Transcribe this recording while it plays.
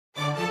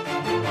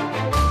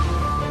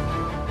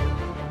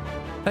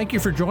Thank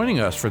you for joining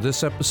us for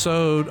this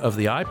episode of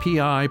the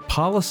IPI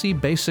Policy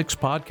Basics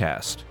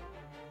Podcast.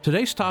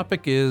 Today's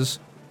topic is,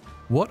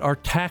 what are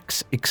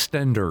tax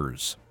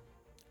extenders?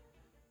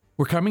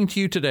 We're coming to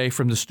you today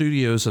from the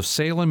studios of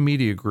Salem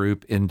Media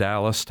Group in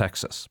Dallas,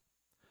 Texas.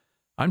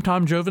 I'm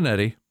Tom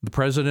Giovanetti, the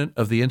president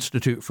of the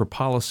Institute for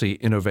Policy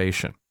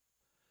Innovation.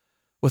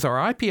 With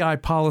our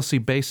IPI Policy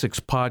Basics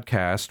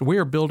podcast, we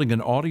are building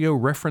an audio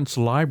reference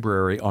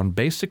library on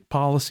basic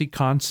policy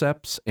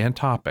concepts and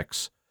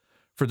topics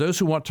for those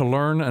who want to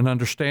learn and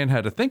understand how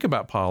to think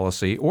about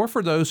policy, or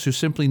for those who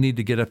simply need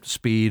to get up to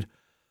speed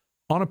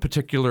on a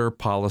particular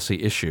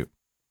policy issue.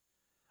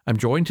 I'm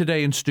joined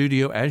today in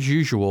studio, as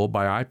usual,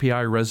 by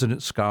IPI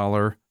Resident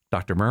Scholar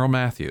Dr. Merrill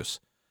Matthews.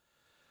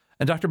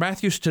 And Dr.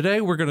 Matthews,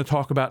 today we're going to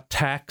talk about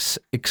tax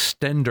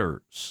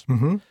extenders.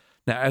 Mm-hmm.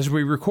 Now, as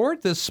we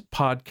record this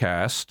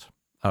podcast,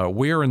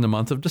 we are in the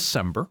month of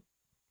December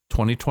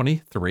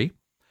 2023.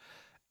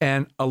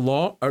 And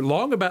along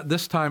about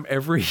this time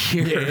every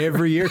year. Yeah,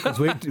 every year, because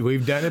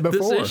we've done it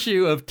before. This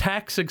issue of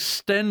tax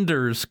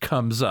extenders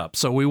comes up.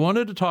 So we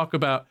wanted to talk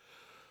about,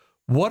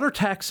 what are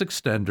tax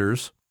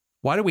extenders?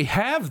 Why do we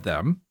have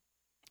them?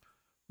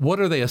 What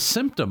are they a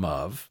symptom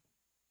of?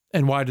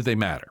 And why do they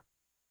matter?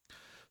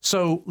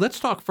 So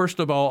let's talk first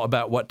of all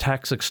about what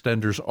tax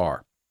extenders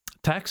are.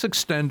 Tax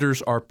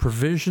extenders are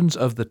provisions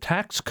of the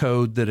tax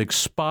code that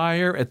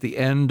expire at the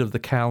end of the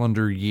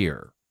calendar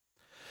year.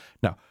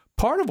 Now,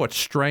 part of what's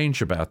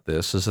strange about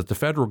this is that the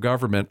federal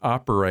government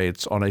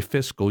operates on a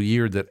fiscal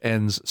year that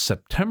ends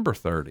September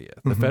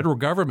 30th. The federal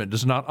government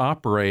does not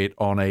operate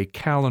on a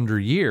calendar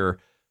year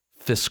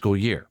fiscal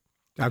year.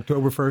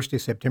 October 1st to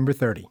September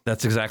 30.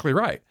 That's exactly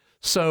right.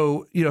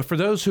 So, for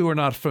those who are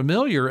not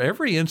familiar,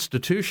 every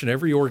institution,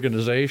 every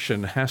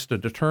organization has to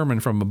determine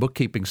from a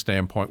bookkeeping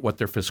standpoint what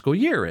their fiscal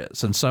year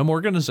is. And some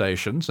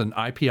organizations, and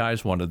IPI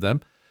is one of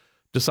them,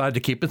 decide to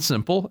keep it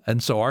simple.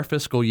 And so our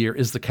fiscal year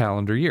is the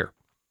calendar year.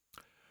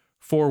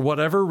 For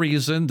whatever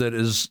reason that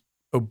is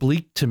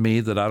oblique to me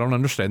that I don't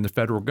understand, the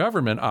federal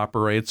government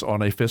operates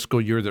on a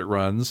fiscal year that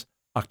runs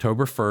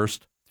October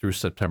 1st through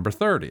September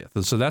 30th.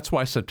 And so that's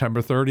why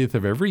September 30th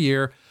of every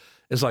year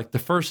is like the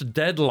first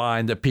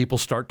deadline that people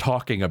start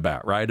talking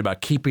about, right?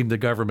 About keeping the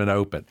government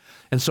open.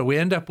 And so we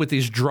end up with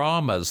these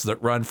dramas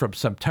that run from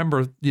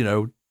September,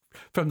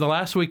 from the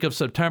last week of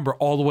September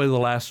all the way to the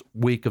last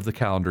week of the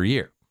calendar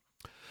year.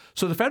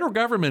 So the federal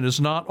government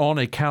is not on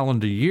a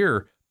calendar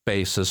year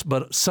basis,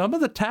 but some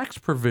of the tax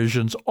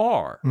provisions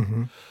are.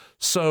 Mm-hmm.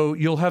 So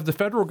you'll have the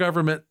federal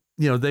government,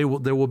 there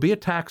will be a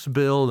tax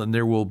bill, and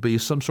there will be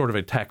some sort of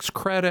a tax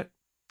credit,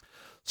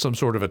 some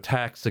sort of a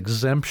tax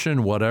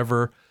exemption,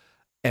 whatever,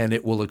 and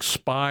it will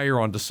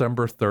expire on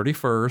December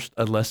 31st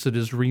unless it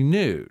is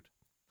renewed.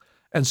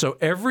 And so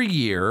every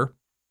year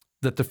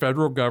that the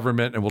federal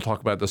government, and we'll talk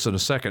about this in a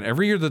second,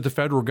 every year that the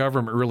federal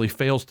government really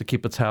fails to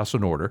keep its house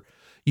in order,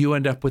 you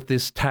end up with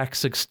this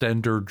tax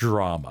extender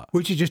drama.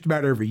 Which is just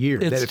about every year.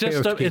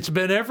 It's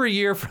been every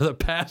year for the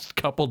past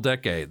couple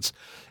decades.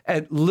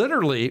 And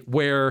literally,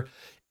 where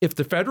if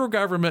the federal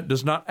government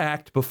does not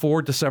act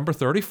before December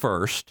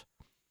 31st,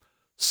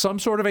 some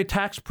sort of a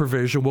tax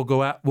provision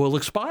will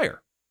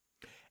expire.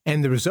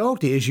 And the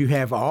result is you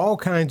have all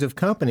kinds of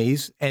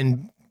companies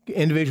and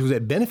individuals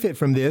that benefit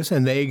from this,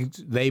 and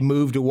they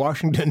move to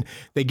Washington.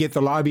 They get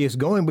the lobbyists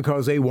going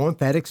because they want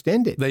that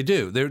extended. They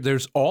do.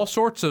 There's all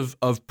sorts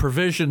of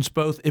provisions,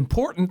 both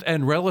important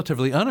and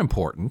relatively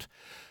unimportant,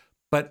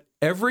 but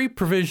every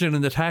provision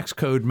in the tax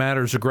code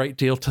matters a great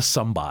deal to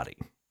somebody,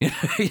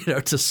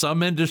 to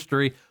some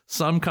industry,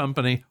 some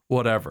company,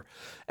 whatever.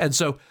 And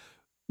so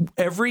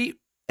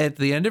at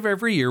the end of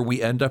every year,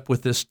 we end up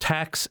with this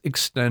tax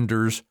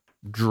extenders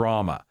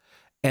drama.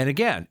 And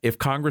again, if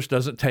Congress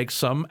doesn't take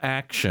some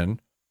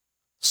action,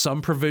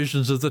 some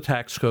provisions of the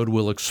tax code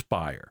will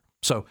expire.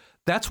 So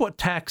that's what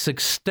tax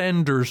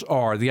extenders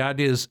are. The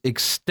idea is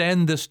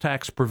extend this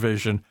tax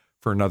provision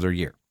for another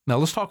year. Now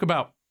let's talk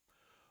about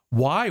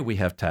why we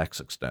have tax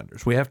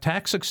extenders. We have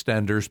tax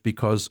extenders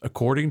because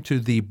according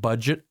to the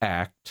Budget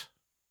Act,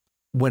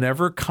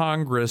 whenever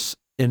Congress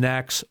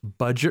enacts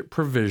budget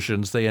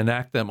provisions, they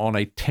enact them on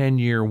a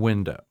 10-year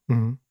window.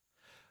 Mm-hmm.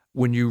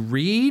 When you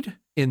read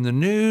in the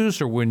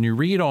news or when you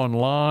read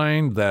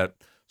online that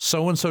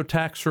so-and-so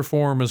tax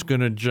reform is going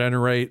to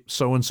generate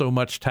so-and-so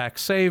much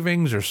tax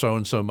savings or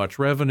so-and-so much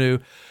revenue,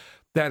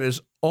 that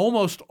is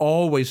almost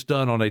always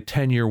done on a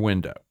 10-year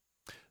window.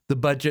 The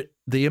budget,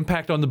 the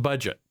impact on the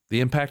budget, the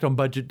impact on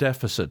budget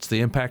deficits, the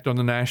impact on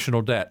the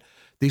national debt,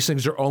 these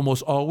things are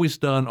almost always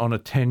done on a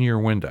 10-year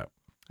window.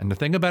 And the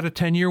thing about a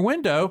 10-year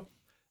window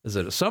is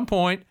that at some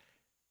point,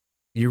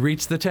 you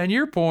reach the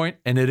 10-year point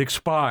and it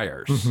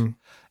expires. Mm-hmm.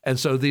 And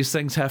so these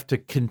things have to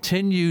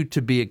continue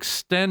to be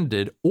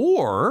extended,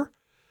 or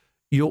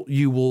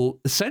you will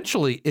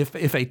essentially, if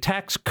a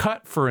tax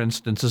cut, for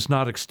instance, is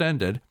not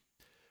extended,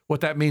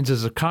 what that means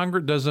is if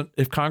Congress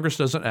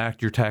doesn't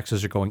act, your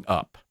taxes are going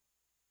up.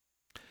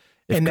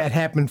 And that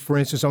happened, for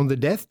instance, on the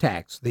death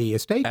tax, the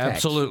estate tax.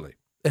 Absolutely.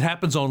 It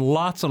happens on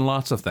lots and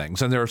lots of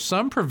things. And there are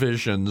some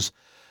provisions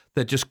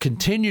that just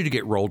continue to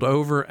get rolled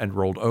over and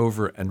rolled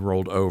over and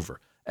rolled over.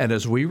 And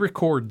as we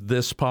record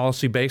this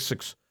Policy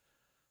Basics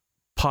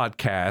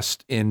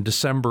podcast in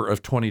December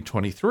of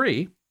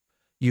 2023,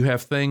 you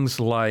have things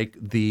like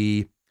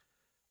the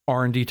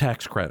R&D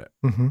tax credit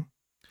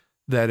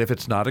that if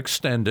it's not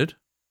extended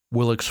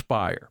will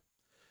expire.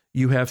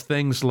 You have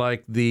things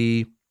like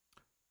the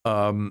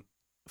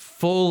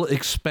full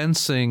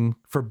expensing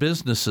for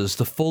businesses,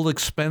 the full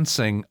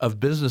expensing of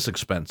business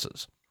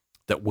expenses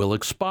that will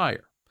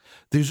expire.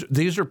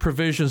 These are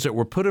provisions that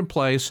were put in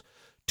place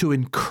to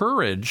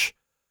encourage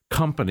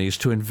companies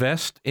to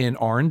invest in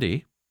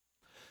R&D,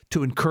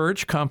 to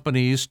encourage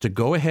companies to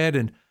go ahead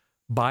and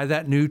buy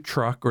that new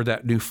truck or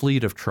that new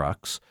fleet of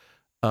trucks,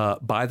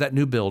 buy that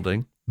new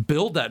building,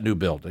 build that new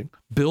building,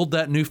 build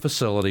that new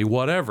facility,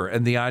 whatever.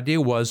 And the idea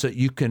was that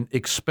you can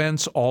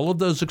expense all of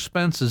those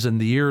expenses in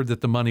the year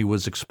that the money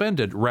was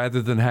expended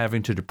rather than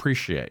having to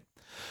depreciate.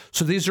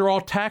 So these are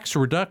all tax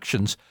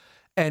reductions.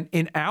 And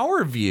in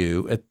our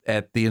view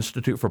at the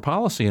Institute for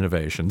Policy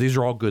Innovation, these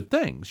are all good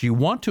things. You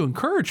want to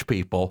encourage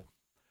people,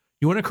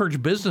 you want to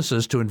encourage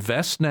businesses to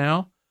invest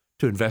now,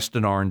 to invest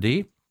in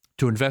R&D,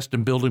 to invest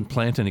in building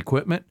plant and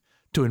equipment,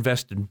 to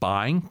invest in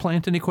buying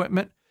plant and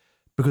equipment,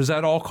 because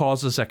that all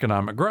causes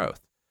economic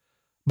growth.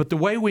 But the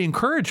way we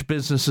encourage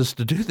businesses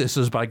to do this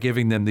is by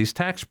giving them these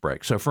tax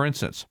breaks. So for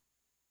instance,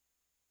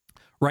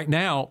 right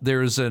now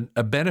there is a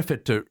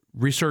benefit to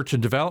research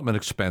and development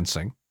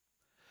expensing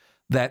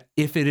that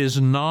if it is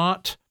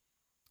not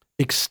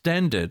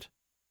extended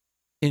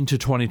into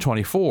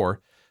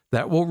 2024,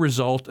 that will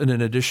result in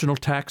an additional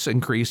tax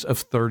increase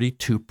of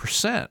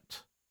 32%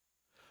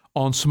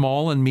 on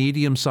small and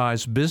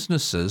medium-sized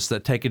businesses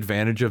that take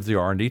advantage of the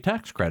R&D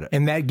tax credit.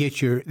 And that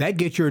gets your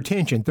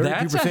attention. 32%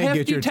 That's a gets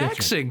hefty your attention.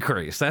 tax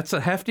increase. That's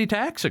a hefty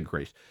tax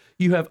increase.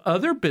 You have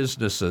other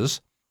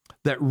businesses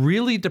that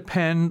really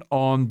depend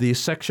on the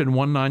Section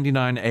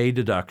 199A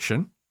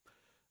deduction.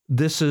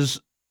 This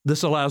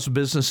allows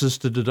businesses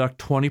to deduct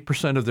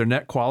 20% of their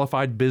net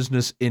qualified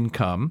business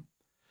income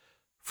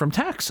from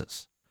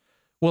taxes.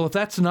 Well, if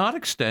that's not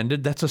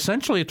extended, that's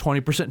essentially a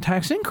 20%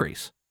 tax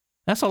increase.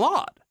 That's a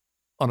lot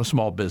on a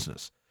small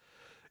business.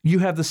 You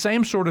have the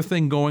same sort of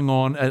thing going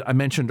on, I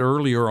mentioned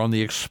earlier, on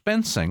the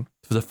expensing,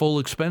 the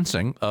full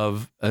expensing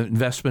of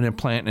investment in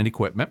plant and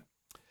equipment.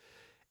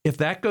 If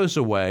that goes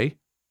away,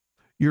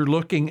 you're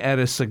looking at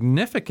a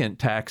significant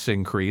tax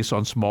increase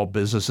on small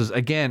businesses,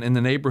 again, in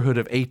the neighborhood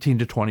of 18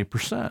 to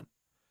 20%.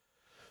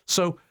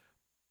 So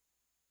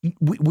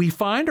we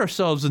find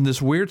ourselves in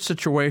this weird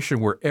situation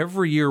where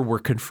every year we're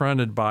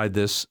confronted by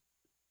this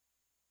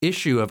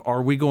issue of,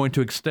 are we going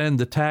to extend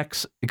the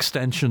tax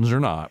extensions or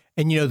not?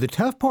 And, the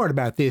tough part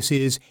about this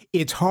is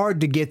it's hard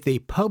to get the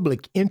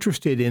public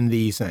interested in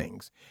these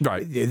things.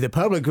 Right. The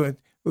public,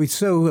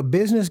 so a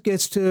business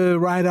gets to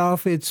write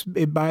off, it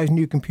buys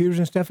new computers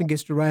and stuff and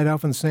gets to write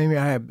off in the same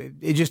year.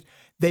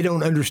 They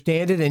don't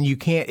understand it, and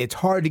it's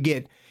hard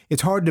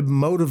to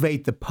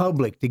motivate the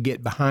public to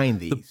get behind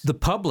these. The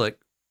public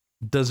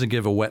doesn't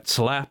give a wet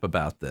slap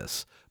about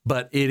this,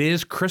 but it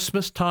is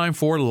Christmas time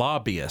for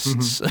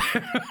lobbyists.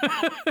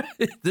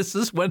 This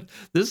is when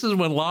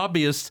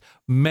lobbyists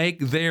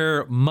make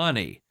their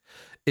money,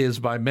 is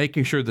by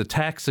making sure the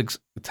tax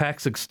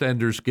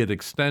extenders get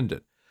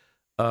extended.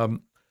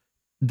 Again,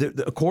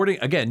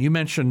 you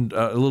mentioned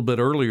a little bit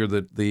earlier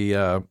that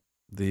the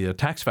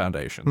tax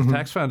foundation. The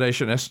tax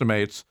foundation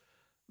estimates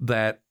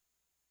that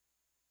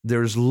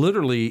there's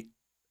literally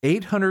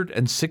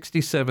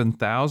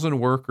 867,000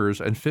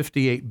 workers and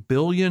 $58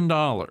 billion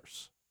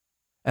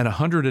and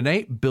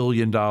 $108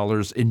 billion in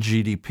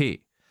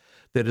GDP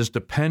that is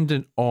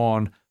dependent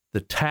on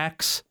the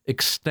tax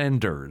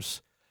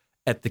extenders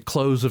at the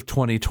close of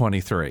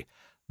 2023.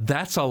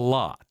 That's a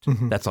lot.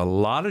 That's a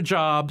lot of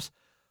jobs.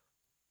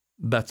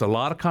 That's a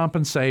lot of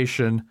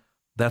compensation.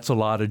 That's a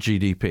lot of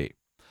GDP.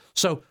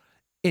 So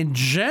in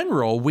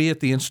general, we at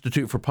the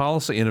Institute for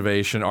Policy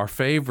Innovation are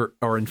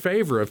in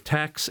favor of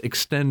tax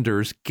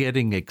extenders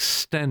getting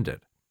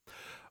extended.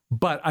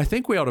 But I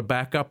think we ought to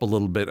back up a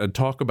little bit and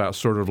talk about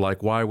sort of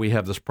like why we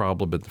have this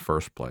problem in the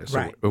first place.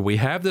 Right. So we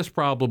have this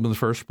problem in the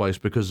first place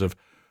because of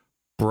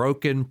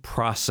broken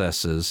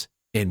processes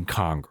in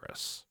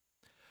Congress.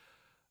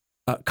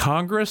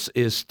 Congress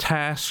is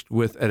tasked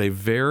with, at a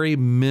very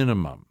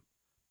minimum,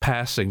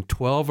 passing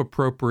 12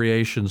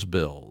 appropriations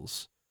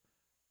bills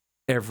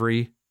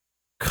every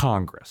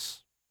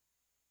Congress.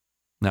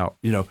 Now,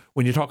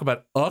 when you talk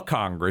about a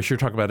Congress, you're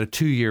talking about a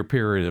 2-year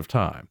period of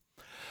time.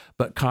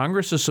 But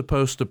Congress is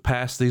supposed to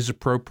pass these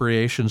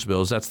appropriations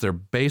bills. That's their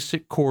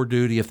basic core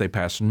duty. If they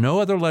pass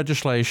no other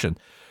legislation,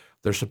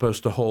 they're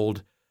supposed to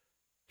hold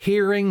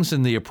hearings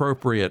in the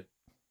appropriate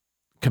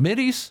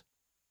committees.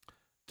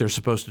 They're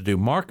supposed to do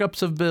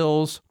markups of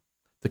bills.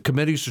 The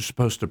committees are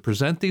supposed to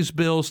present these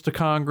bills to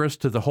Congress,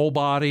 to the whole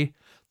body.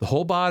 The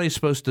whole body is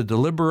supposed to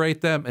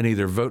deliberate them and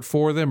either vote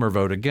for them or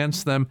vote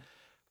against them.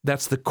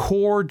 That's the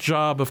core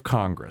job of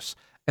Congress.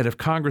 And if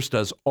Congress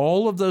does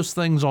all of those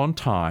things on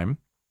time,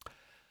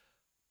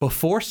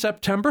 before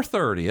September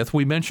 30th,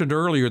 we mentioned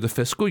earlier the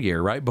fiscal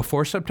year, right?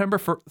 Before September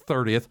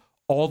 30th,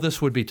 all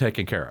this would be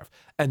taken care of.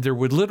 And there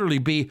would literally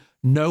be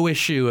no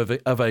issue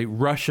of a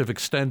rush of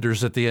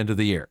extenders at the end of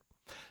the year.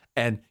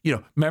 And,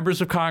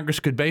 members of Congress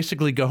could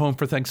basically go home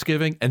for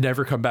Thanksgiving and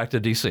never come back to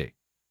D.C.,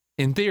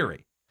 in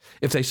theory,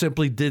 if they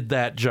simply did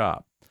that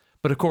job.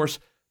 But of course,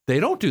 they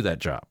don't do that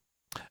job.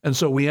 And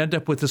so we end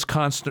up with this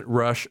constant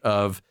rush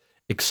of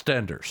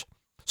extenders.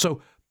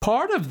 So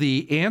part of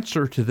the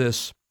answer to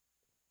this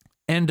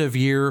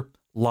end-of-year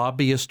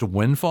lobbyist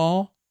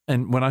windfall,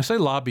 and when I say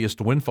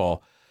lobbyist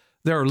windfall,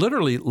 there are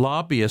literally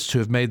lobbyists who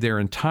have made their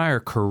entire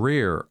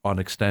career on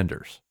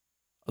extenders.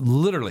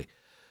 Literally.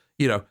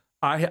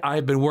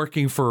 I've been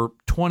working for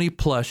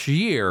 20-plus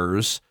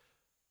years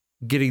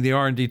getting the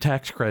R&D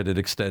tax credit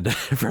extended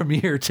from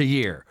year to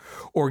year,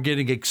 or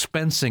getting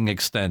expensing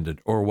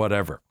extended, or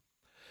whatever.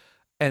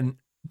 And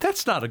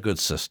that's not a good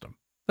system.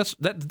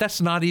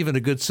 That's not even a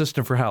good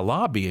system for how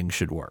lobbying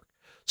should work.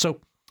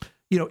 So,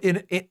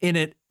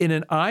 in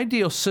an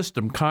ideal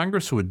system,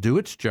 Congress would do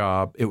its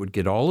job. It would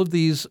get all of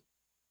these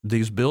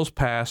bills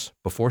passed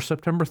before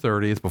September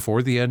 30th,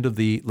 before the end of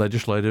the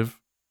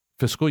legislative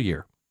fiscal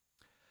year.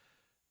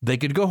 They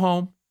could go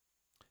home.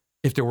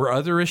 If there were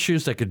other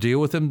issues, they could deal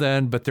with them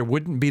then, but there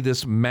wouldn't be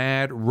this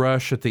mad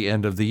rush at the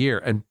end of the year.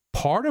 And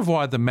part of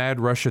why the mad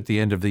rush at the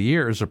end of the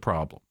year is a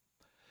problem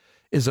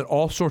is that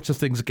all sorts of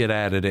things get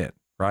added in,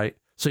 right?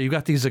 So you've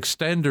got these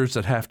extenders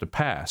that have to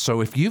pass.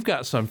 So if you've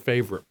got some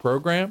favorite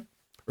program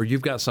or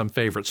you've got some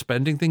favorite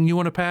spending thing you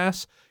want to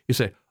pass, you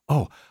say,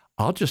 oh,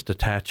 I'll just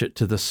attach it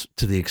to the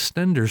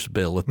extenders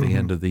bill at the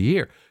end of the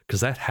year,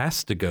 because that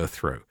has to go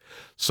through.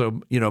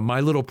 So, my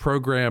little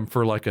program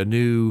for like a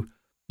new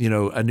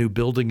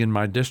building in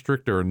my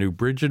district, or a new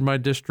bridge in my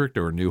district,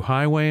 or a new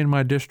highway in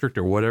my district,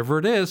 or whatever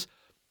it is,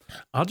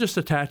 I'll just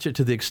attach it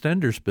to the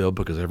extenders bill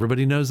because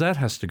everybody knows that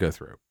has to go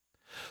through.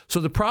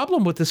 So the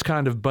problem with this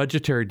kind of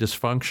budgetary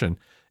dysfunction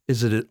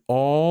is that it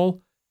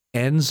all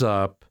ends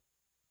up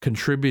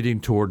contributing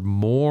toward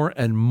more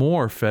and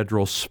more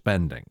federal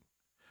spending,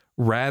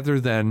 rather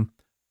than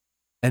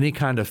any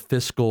kind of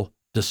fiscal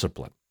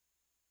discipline.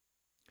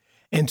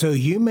 And so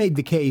you made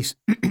the case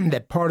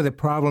that part of the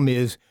problem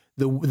is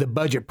the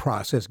budget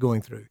process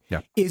going through.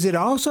 Yeah. Is it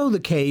also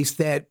the case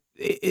that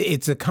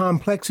it's a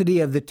complexity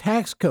of the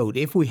tax code?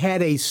 If we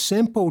had a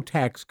simple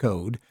tax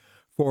code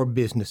for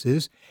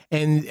businesses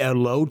and a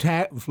low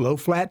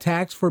flat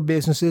tax for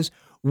businesses,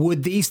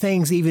 would these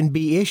things even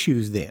be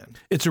issues then?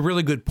 It's a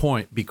really good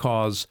point,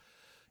 because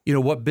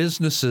what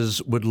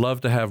businesses would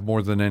love to have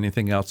more than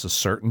anything else is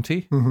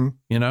certainty.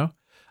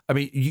 I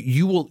mean,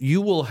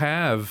 you will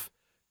have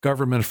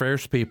government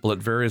affairs people at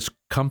various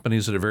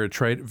companies that are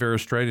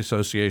various trade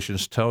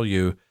associations tell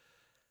you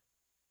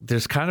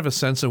there's kind of a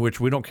sense in which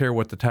we don't care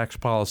what the tax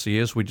policy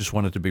is. We just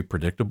want it to be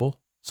predictable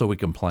so we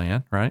can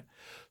plan, right?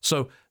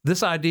 So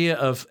this idea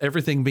of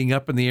everything being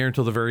up in the air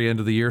until the very end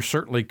of the year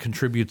certainly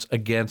contributes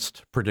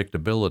against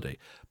predictability.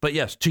 But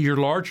yes, to your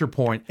larger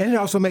point. And it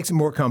also makes it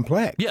more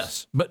complex.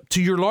 Yes. But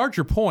to your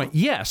larger point,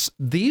 yes,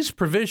 these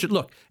provisions,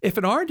 look, if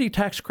an R&D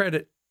tax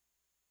credit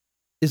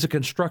is a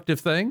constructive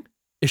thing,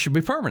 it should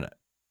be permanent,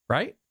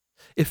 right?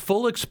 If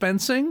full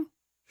expensing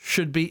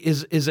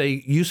is a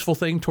useful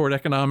thing toward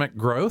economic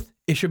growth,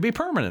 it should be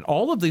permanent.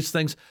 All of these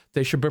things,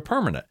 they should be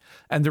permanent.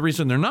 And the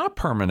reason they're not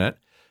permanent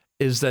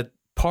is that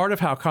part of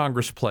how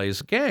Congress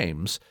plays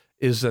games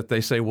is that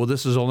they say, well,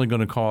 this is only going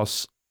to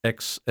cost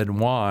X and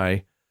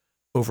Y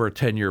over a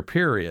 10-year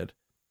period.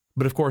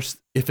 But of course,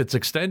 if it's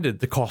extended,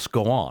 the costs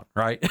go on,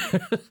 right?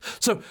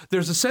 So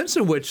there's a sense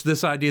in which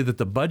this idea that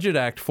the Budget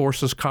Act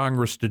forces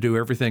Congress to do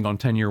everything on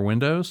 10-year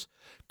windows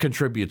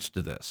contributes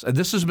to this. And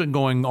this has been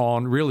going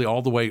on really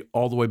all the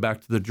way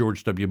back to the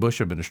George W.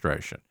 Bush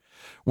administration,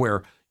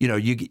 where,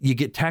 you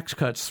get tax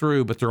cuts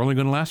through, but they're only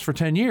going to last for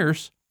 10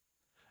 years.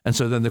 And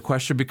so then the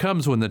question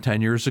becomes, when the 10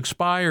 years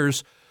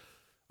expires,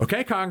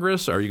 okay,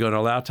 Congress, are you going to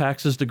allow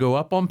taxes to go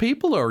up on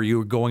people, or are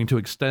you going to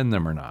extend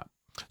them or not?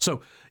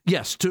 So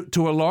yes,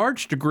 to a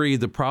large degree,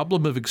 the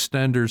problem of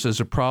extenders is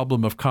a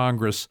problem of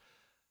Congress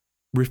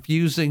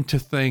refusing to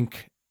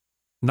think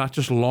not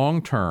just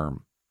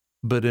long-term,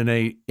 but in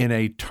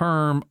a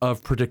term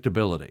of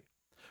predictability,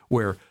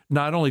 where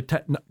not only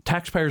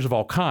taxpayers of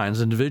all kinds,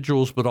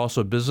 individuals, but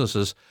also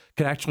businesses,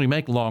 can actually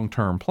make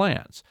long-term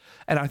plans.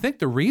 And I think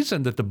the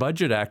reason that the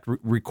Budget Act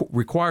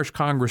requires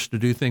Congress to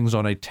do things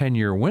on a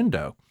 10-year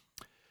window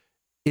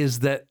is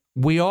that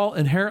we all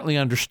inherently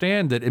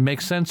understand that it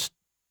makes sense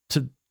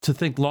to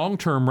think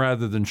long-term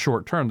rather than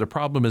short-term. The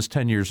problem is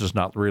 10 years is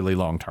not really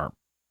long-term.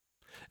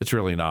 It's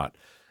really not.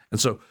 And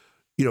so,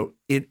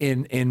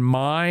 in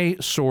my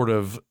sort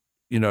of,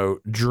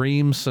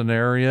 dream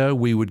scenario,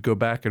 we would go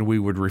back and we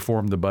would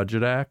reform the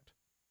Budget Act.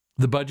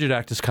 The Budget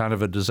Act is kind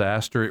of a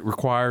disaster. It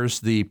requires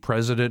the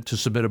president to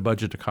submit a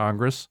budget to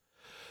Congress,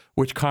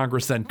 which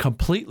Congress then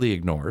completely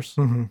ignores.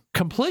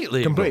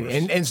 Completely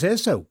ignores. And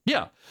says so.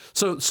 Yeah.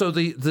 So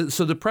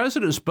the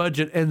president's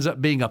budget ends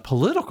up being a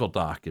political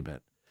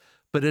document,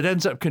 but it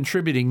ends up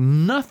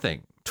contributing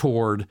nothing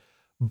toward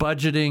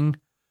budgeting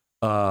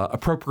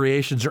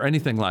appropriations or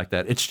anything like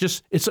that.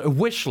 It's a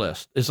wish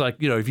list. It's like,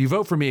 if you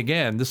vote for me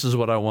again, this is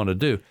what I want to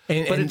do.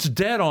 But it's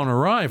dead on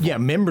arrival. Yeah,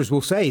 members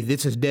will say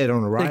this is dead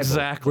on arrival.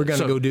 Exactly. We're going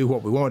to go do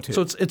what we want to.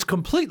 So it's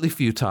completely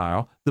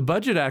futile. The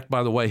Budget Act,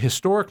 by the way,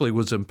 historically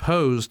was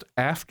imposed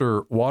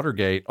after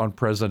Watergate on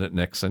President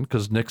Nixon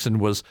because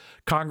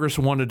Congress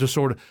wanted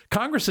to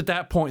Congress at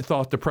that point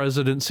thought the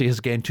presidency has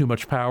gained too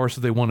much power,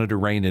 so they wanted to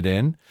rein it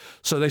in.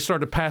 So they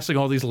started passing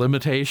all these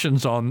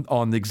limitations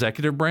on the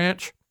executive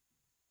branch.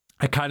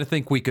 I kind of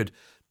think we could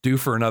do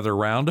for another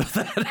round of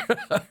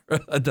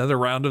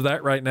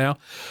that, right now.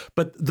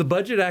 But the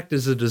Budget Act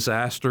is a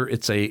disaster.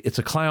 It's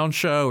a clown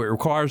show. It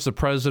requires the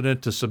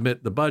president to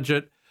submit the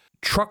budget.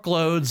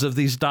 Truckloads of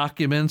these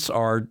documents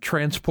are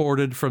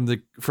transported from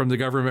the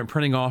government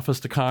printing office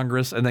to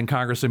Congress, and then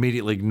Congress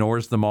immediately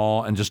ignores them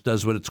all and just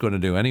does what it's going to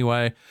do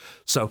anyway.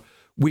 So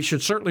we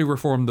should certainly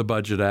reform the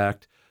Budget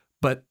Act,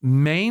 but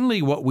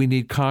mainly what we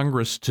need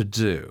Congress to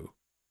do,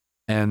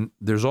 and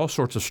there's all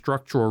sorts of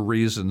structural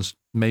reasons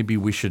maybe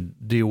we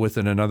should deal with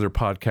in another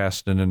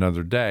podcast in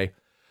another day,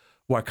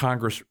 why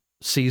Congress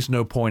sees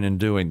no point in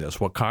doing this.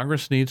 What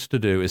Congress needs to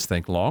do is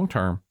think long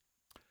term,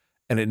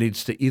 and it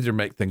needs to either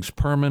make things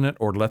permanent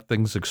or let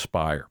things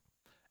expire.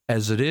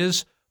 As it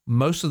is,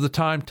 most of the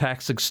time,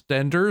 tax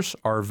extenders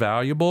are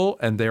valuable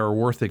and they are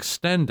worth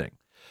extending.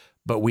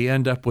 But we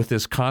end up with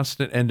this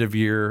constant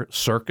end-of-year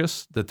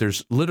circus that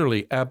there's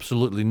literally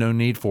absolutely no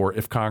need for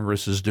if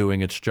Congress is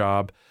doing its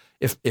job.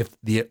 If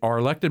our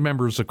elected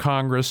members of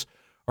Congress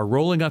are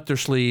rolling up their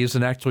sleeves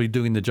and actually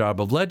doing the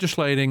job of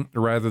legislating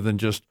rather than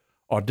just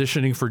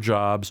auditioning for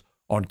jobs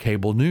on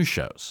cable news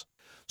shows.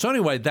 So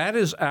anyway, that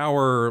is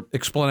our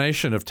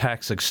explanation of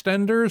tax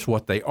extenders,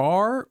 what they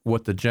are,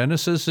 what the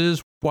genesis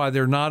is, why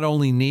they're not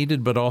only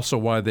needed, but also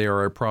why they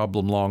are a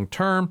problem long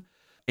term.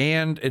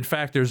 And in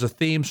fact, there's a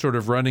theme sort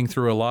of running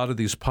through a lot of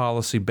these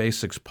Policy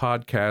Basics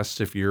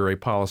podcasts, if you're a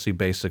Policy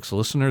Basics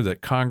listener,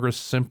 that Congress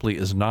simply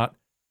is not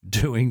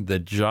doing the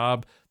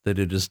job that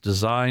it is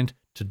designed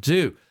to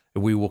do.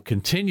 We will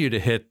continue to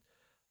hit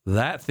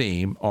that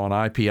theme on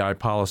IPI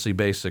Policy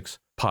Basics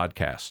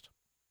podcast.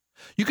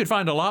 You can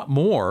find a lot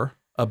more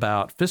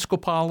about fiscal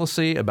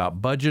policy,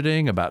 about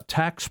budgeting, about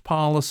tax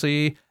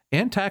policy,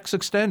 and tax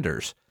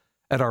extenders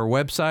at our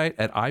website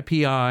at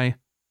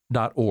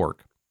ipi.org.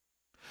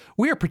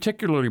 We are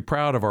particularly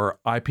proud of our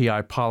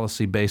IPI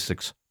Policy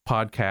Basics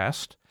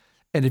podcast.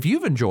 And if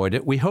you've enjoyed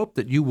it, we hope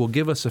that you will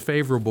give us a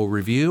favorable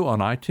review on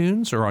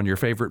iTunes or on your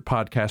favorite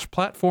podcast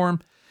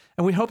platform.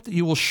 And we hope that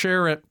you will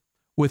share it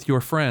with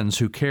your friends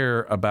who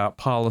care about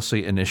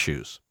policy and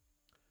issues.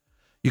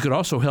 You could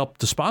also help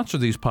to sponsor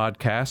these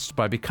podcasts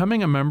by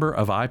becoming a member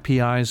of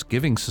IPI's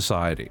Giving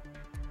Society.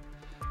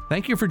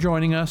 Thank you for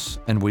joining us,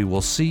 and we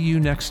will see you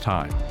next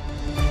time.